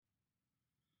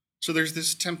So there's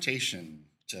this temptation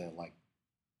to like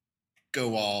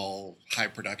go all high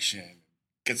production,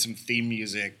 get some theme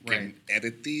music, Right. and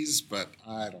edit these, but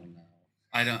I don't know.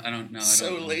 I don't know. So I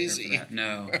don't really care for lazy. that.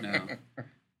 No.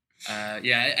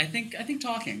 Yeah, I think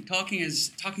talking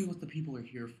is what the people are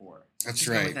here for. Let's That's just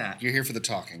go right. with that. You're here for the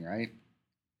talking, right?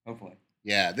 Hopefully.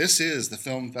 Yeah, this is the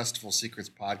Film Festival Secrets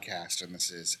podcast, and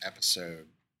this is episode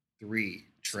 3,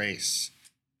 Trace.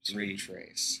 Three.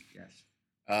 Trace. Yes.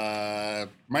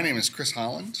 My name is Chris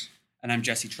Holland, And I'm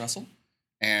Jesse Trussell.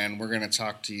 and we're going to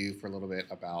talk to you for a little bit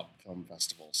about film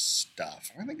festival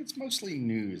stuff. I think it's mostly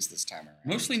news this time around.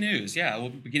 Mostly news. Yeah, we'll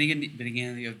be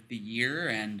beginning of the year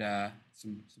and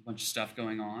some bunch of stuff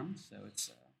going on. So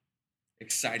it's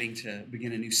exciting to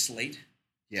begin a new slate.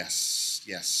 Yes.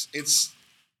 It's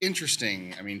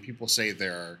interesting. I mean, people say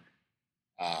there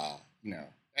are,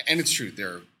 and it's true, there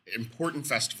are important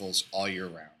festivals all year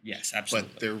round. Yes, absolutely.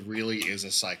 But there really is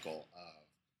a cycle of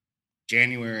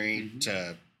January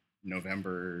to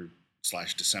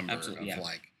November/December Absolutely, of yeah.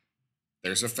 like,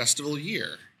 there's a festival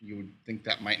year. You would think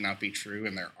that might not be true,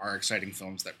 and there are exciting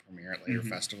films that premiere at later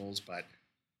festivals, but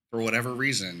for whatever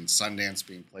reason, Sundance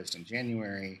being placed in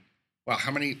January. Wow,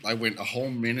 I went a whole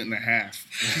minute and a half.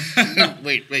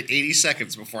 wait, 80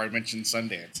 seconds before I mentioned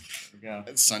Sundance. There we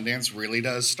go. Sundance really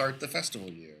does start the festival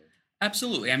year.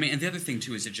 Absolutely. I mean, and the other thing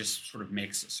too is it just sort of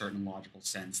makes a certain logical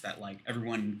sense that like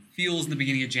everyone feels in the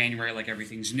beginning of January like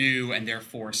everything's new, and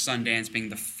therefore Sundance being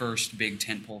the first big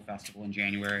tentpole festival in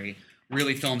January,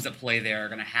 really films that play there are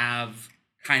going to have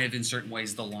kind of in certain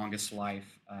ways the longest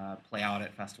life play out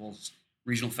at festivals,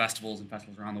 regional festivals and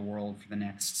festivals around the world for the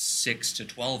next 6 to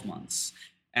 12 months.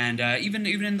 And even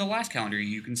in the last calendar year,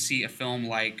 you can see a film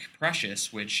like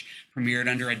Precious, which premiered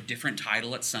under a different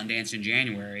title at Sundance in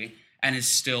January, and is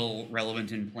still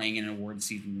relevant in playing in an award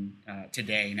season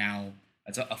today. Now,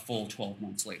 that's a full 12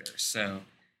 months later. So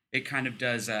it kind of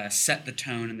does set the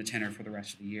tone and the tenor for the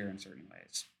rest of the year in certain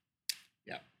ways.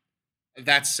 Yeah.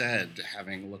 That said,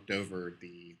 having looked over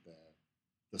the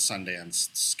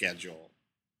Sundance schedule,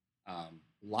 a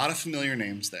lot of familiar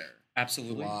names there.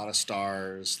 Absolutely. A lot of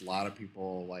stars, a lot of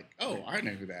people like, oh, I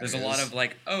know who that There's is. a lot of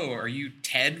like, oh, are you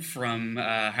Ted from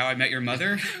How I Met Your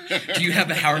Mother? Do you have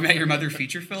the How I Met Your Mother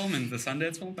feature film in the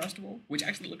Sundance Film Festival? Which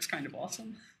actually looks kind of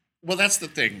awesome. Well, that's the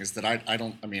thing, is that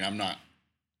I'm not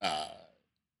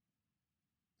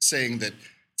saying that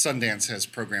Sundance has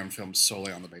programmed films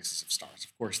solely on the basis of stars.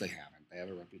 Of course they haven't. They have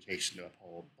a reputation to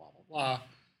uphold, blah, blah, blah.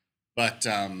 But,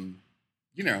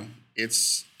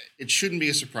 it shouldn't be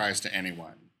a surprise to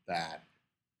anyone that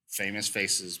famous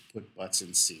faces put butts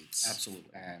in seats.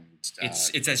 Absolutely. And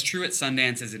It's as true at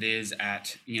Sundance as it is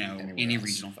at any else.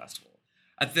 regional festival.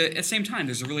 At the same time,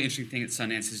 there's a really interesting thing that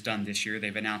Sundance has done this year.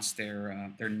 They've announced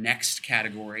their next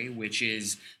category, which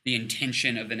is the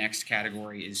intention of the next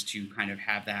category is to kind of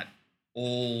have that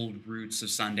old roots of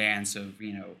Sundance of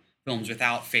films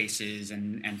without faces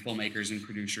and filmmakers and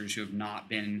producers who have not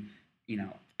been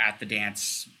at the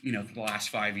dance for the last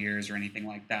 5 years or anything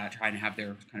like that, trying to have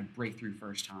their kind of breakthrough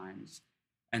first times.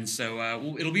 And so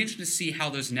it'll be interesting to see how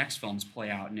those next films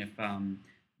play out, and if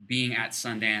being at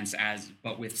Sundance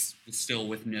but still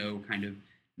with no kind of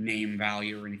name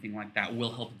value or anything like that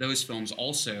will help those films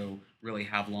also really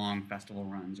have long festival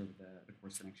runs over the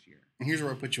course of the next year. And here's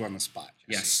where I put you on the spot,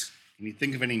 Jesse. Yes. Can you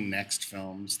think of any next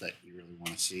films that you really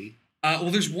want to see?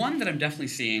 Well, there's one that I'm definitely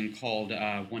seeing called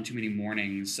One Too Many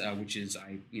Mornings, which is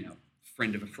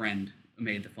friend of a friend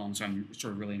made the film, so I'm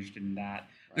sort of really interested in that.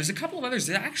 Right. There's a couple of others.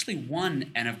 There's actually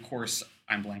one, and of course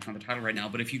I'm blanking on the title right now,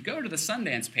 but if you go to the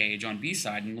Sundance page on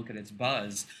B-Side and look at its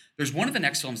buzz, there's one of the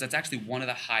next films that's actually one of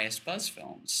the highest buzz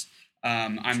films.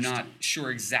 I'm not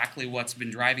sure exactly what's been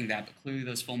driving that, but clearly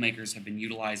those filmmakers have been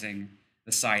utilizing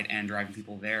the site and driving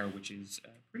people there, which is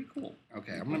pretty cool.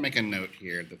 Okay, I'm going to make a note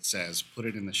here that says, put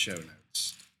it in the show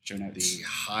notes. The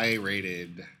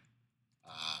high-rated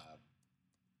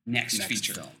next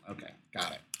feature film. Okay,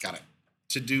 got it.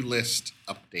 To-do list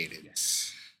updated.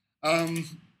 Yes.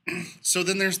 So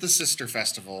then there's the sister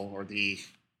festival, or the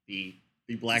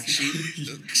Black Sheep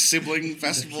sibling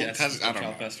festival. Yes, I don't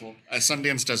know. Festival.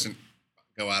 Sundance doesn't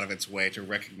go out of its way to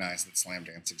recognize that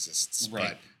Slamdance exists,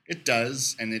 right. But it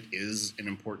does, and it is an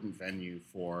important venue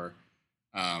for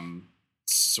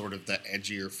sort of the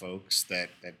edgier folks that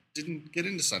didn't get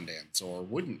into Sundance or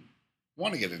wouldn't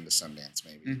want to get into Sundance,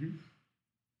 maybe. Mm-hmm.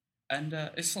 And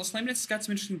Slamdance has got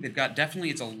some interesting. They've got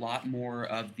it's a lot more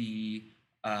of the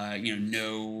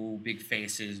no big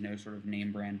faces, no sort of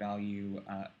name brand value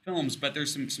films, but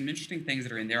there's some interesting things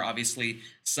that are in there. Obviously,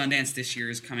 Sundance this year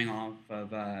is coming off of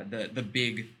the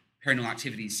big Paranormal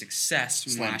Activity success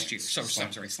from last year.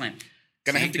 Sorry, Slam.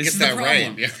 Gonna have to get that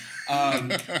right. Yeah.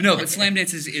 No, but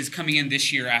Slamdance is coming in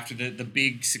this year after the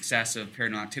big success of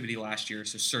Paranormal Activity last year.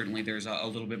 So certainly there's a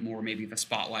little bit more, maybe the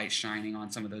spotlight shining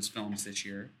on some of those films this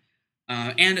year.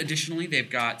 And additionally, they've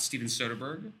got Steven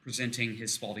Soderbergh presenting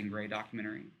his Spalding Gray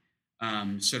documentary.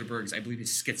 Soderbergh's, I believe, his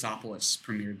Schizopolis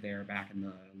premiered there back in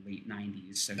the late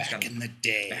 90s. So Back in the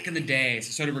day. Back in the day.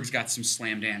 So Soderbergh's got some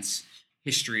Slamdance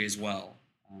history as well.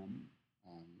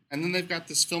 And then they've got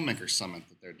this filmmaker summit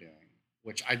that they're doing,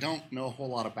 which I don't know a whole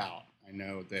lot about. I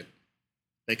know that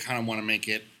they kind of want to make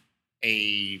it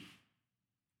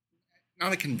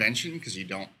not a convention, because you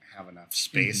don't have enough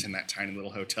space in that tiny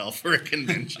little hotel for a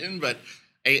convention, but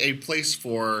a place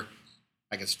for,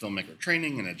 I guess, filmmaker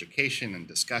training and education and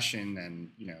discussion. And,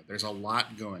 there's a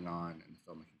lot going on in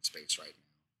the filmmaking space right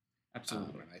now.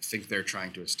 Absolutely. And I think they're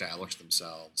trying to establish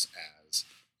themselves as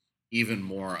even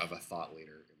more of a thought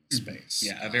leader in the space.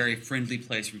 Yeah, a very friendly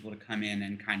place for people to come in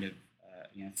and kind of,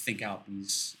 think out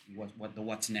these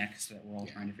what's next that we're all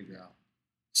trying to figure out.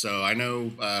 So I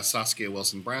know Saskia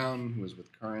Wilson-Brown, who is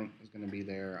with Current, is going to be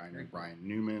there. I know Brian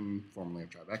Newman, formerly of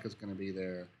Tribeca, is going to be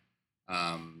there.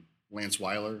 Lance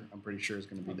Weiler, I'm pretty sure, is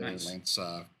going to be there. Nice. Lance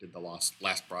did the last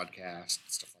broadcast,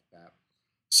 stuff like that.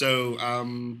 So,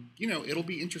 it'll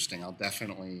be interesting. I'll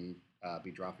definitely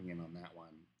be dropping in on that one,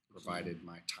 provided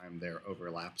my time there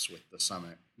overlaps with the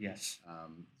summit. Yes.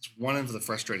 It's one of the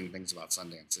frustrating things about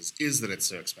Sundance is that it's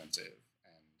so expensive.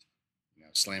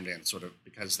 And, Slamdance sort of,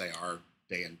 because they are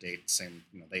day and date,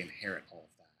 they inherit all of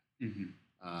that.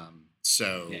 Mm-hmm.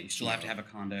 So you still have to have a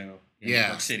condo in New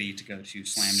York City to go to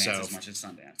Slamdance as much as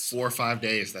Sundance. 4 or 5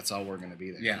 days, that's all we're going to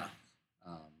be there. Yeah.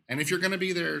 And if you're going to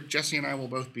be there, Jesse and I will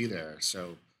both be there.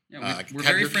 So we're have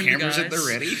very your friendly cameras guys. at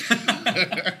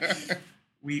the ready.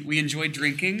 We enjoy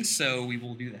drinking, so we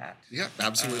will do that. Yeah,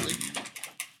 absolutely.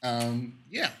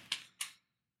 Yeah.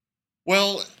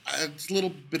 Well, a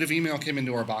little bit of email came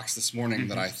into our box this morning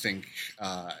that I think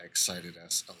excited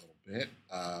us a little bit.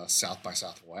 South by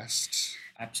Southwest.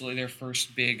 Absolutely. Their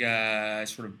first big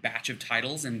sort of batch of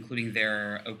titles, including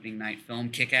their opening night film,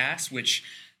 Kick-Ass, which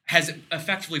has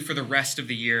effectively for the rest of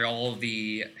the year, all of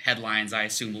the headlines, I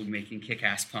assume, will be making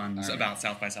Kick-Ass puns about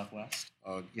South by Southwest.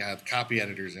 Oh, yeah, the copy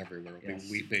editors everywhere will be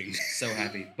weeping. So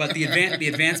happy. But the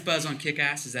advanced buzz on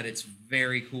Kick-Ass is that it's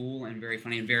very cool and very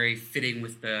funny and very fitting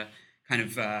with the kind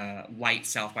of light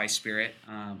South by spirit,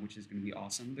 which is going to be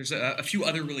awesome. There's a few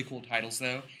other really cool titles,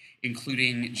 though,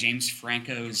 including James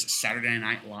Franco's Saturday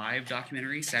Night Live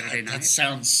documentary, Saturday Night. That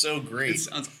sounds so great. It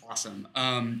sounds awesome.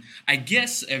 I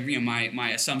guess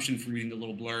my assumption from reading the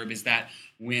little blurb is that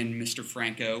when Mr.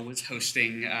 Franco was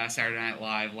hosting Saturday Night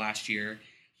Live last year,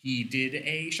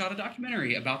 he shot a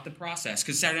documentary about the process,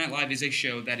 because Saturday Night Live is a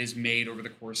show that is made over the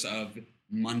course of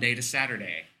Monday to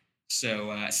Saturday.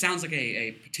 So it sounds like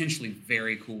a potentially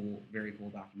very cool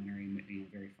documentary,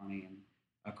 and very funny and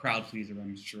a crowd pleaser,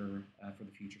 I'm sure, for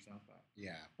the future South by.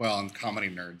 Yeah, well, and comedy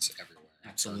nerds everywhere.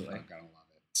 Absolutely. I'm gonna love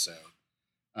it. So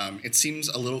it seems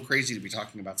a little crazy to be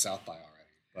talking about South by already.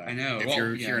 But I know. If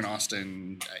you're here in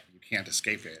Austin, you can't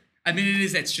escape it. I mean,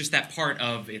 it's just that part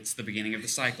of it's the beginning of the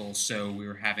cycle. So we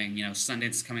were having,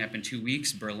 Sundance coming up in 2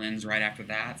 weeks, Berlin's right after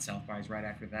that, South by's right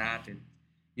after that.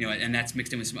 And that's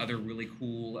mixed in with some other really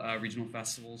cool regional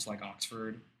festivals like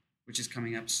Oxford, which is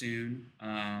coming up soon.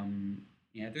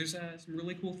 There's some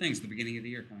really cool things at the beginning of the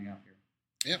year coming up here.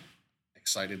 Yep.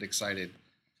 Excited.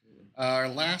 Our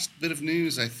last bit of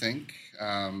news, I think,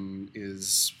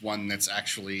 is one that's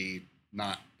actually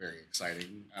not very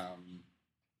exciting.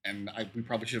 And we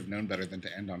probably should have known better than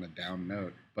to end on a down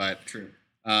note. But true.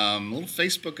 A little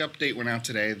Facebook update went out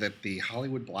today that the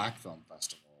Hollywood Black Film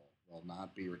Festival will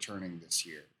not be returning this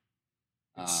year.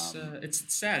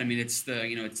 It's sad. I mean, it's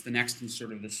the next in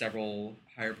sort of the several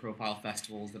higher profile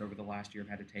festivals that over the last year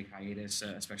have had to take hiatus,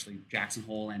 especially Jackson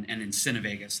Hole and in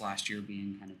Cinevegas last year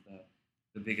being kind of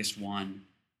the biggest one.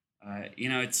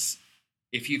 It's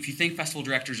if you think festival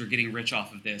directors are getting rich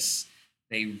off of this,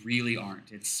 they really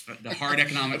aren't. It's the hard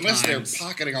economic Unless times. They're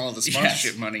pocketing all of the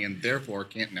sponsorship money and therefore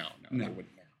can't. No. They wouldn't.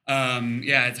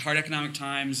 It's hard economic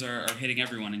times are hitting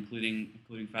everyone,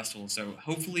 including festivals. So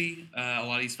hopefully a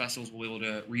lot of these festivals will be able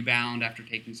to rebound after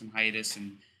taking some hiatus,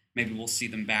 and maybe we'll see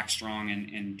them back strong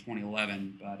in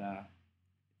 2011. But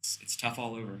it's tough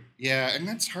all over. Yeah, and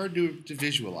that's hard to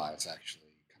visualize,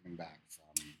 actually, coming back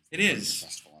from it is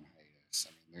festival on hiatus.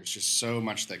 I mean, there's just so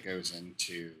much that goes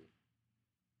into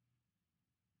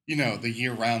the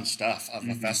year-round stuff of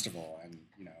a festival, and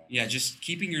just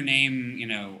keeping your name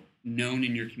known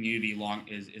in your community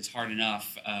is hard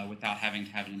enough without having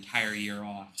to have an entire year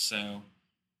off. So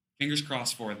fingers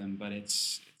crossed for them, but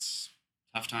it's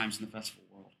tough times in the festival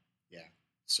world. Yeah.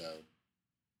 So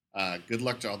Good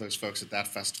luck to all those folks at that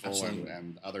festival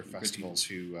and other Good festivals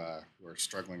who are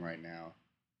struggling right now.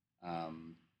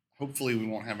 Hopefully, we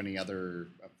won't have any other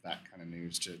of that kind of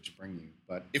news to bring you.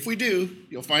 But if we do,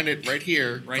 you'll find it right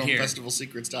here, Right here.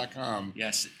 filmfestivalsecrets.com.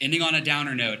 Yes, ending on a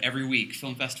downer note every week,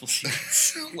 Film Festival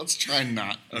Secrets. Let's try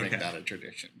not to make that a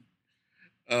tradition.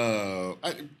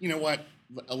 You know what?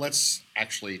 Let's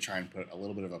actually try and put a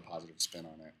little bit of a positive spin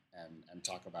on it and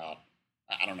talk about,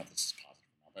 I don't know if this is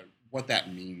positive or not, but what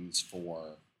that means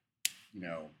for,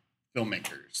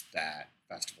 filmmakers that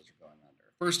festivals are going under.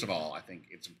 First of all, I think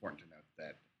it's important to note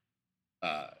that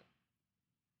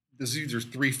these are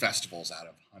 3 festivals out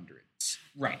of hundreds.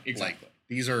 Right, exactly.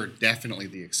 These are definitely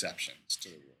the exceptions to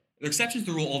the rule. The exceptions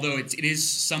to the rule, although it is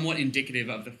somewhat indicative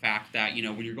of the fact that,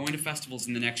 when you're going to festivals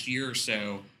in the next year or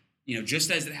so, just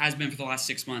as it has been for the last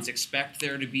 6 months, expect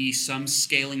there to be some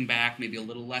scaling back, maybe a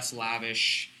little less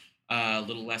lavish, a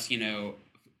little less,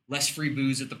 less free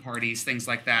booze at the parties, things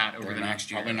like that over the next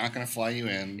year. Probably not going to fly you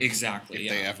in. Exactly.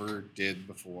 If they ever did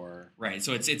before. Right.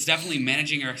 So it's definitely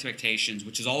managing your expectations,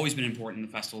 which has always been important in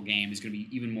the festival game, is going to be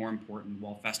even more important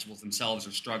while festivals themselves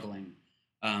are struggling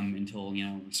until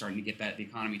we're starting to get the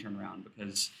economy turned around.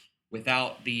 Because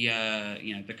without the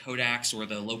the Kodaks or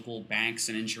the local banks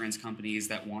and insurance companies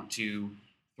that want to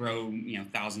throw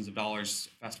thousands of dollars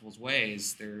festivals'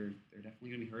 ways, they're definitely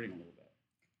going to be hurting a little bit.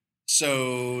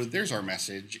 So there's our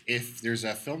message. If there's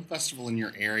a film festival in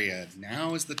your area,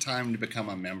 now is the time to become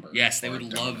a member. Yes, they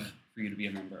would love for you to be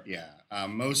a member. Yeah.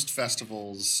 Most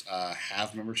festivals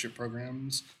have membership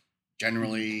programs.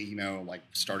 Generally,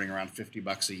 starting around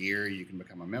 $50 a year, you can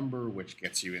become a member, which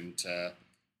gets you into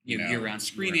year-round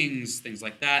screenings, things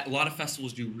like that. A lot of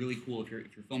festivals do really cool. If you're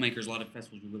filmmakers, a lot of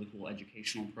festivals do really cool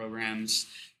educational programs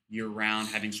year-round,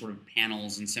 having sort of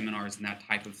panels and seminars and that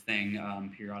type of thing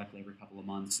periodically every couple of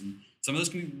months. And some of those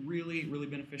can be really, really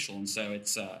beneficial. And so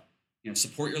it's,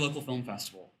 support your local film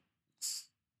festival.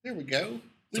 There we go.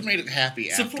 We made it happy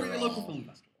after all. Support your local film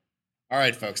festival. All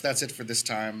right, folks, that's it for this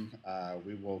time.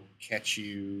 We will catch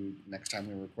you next time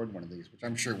we record one of these, which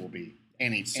I'm sure will be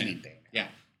any day now. Yeah.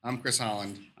 I'm Chris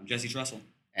Holland. I'm Jesse Trussell.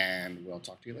 And we'll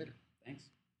talk to you later. Thanks.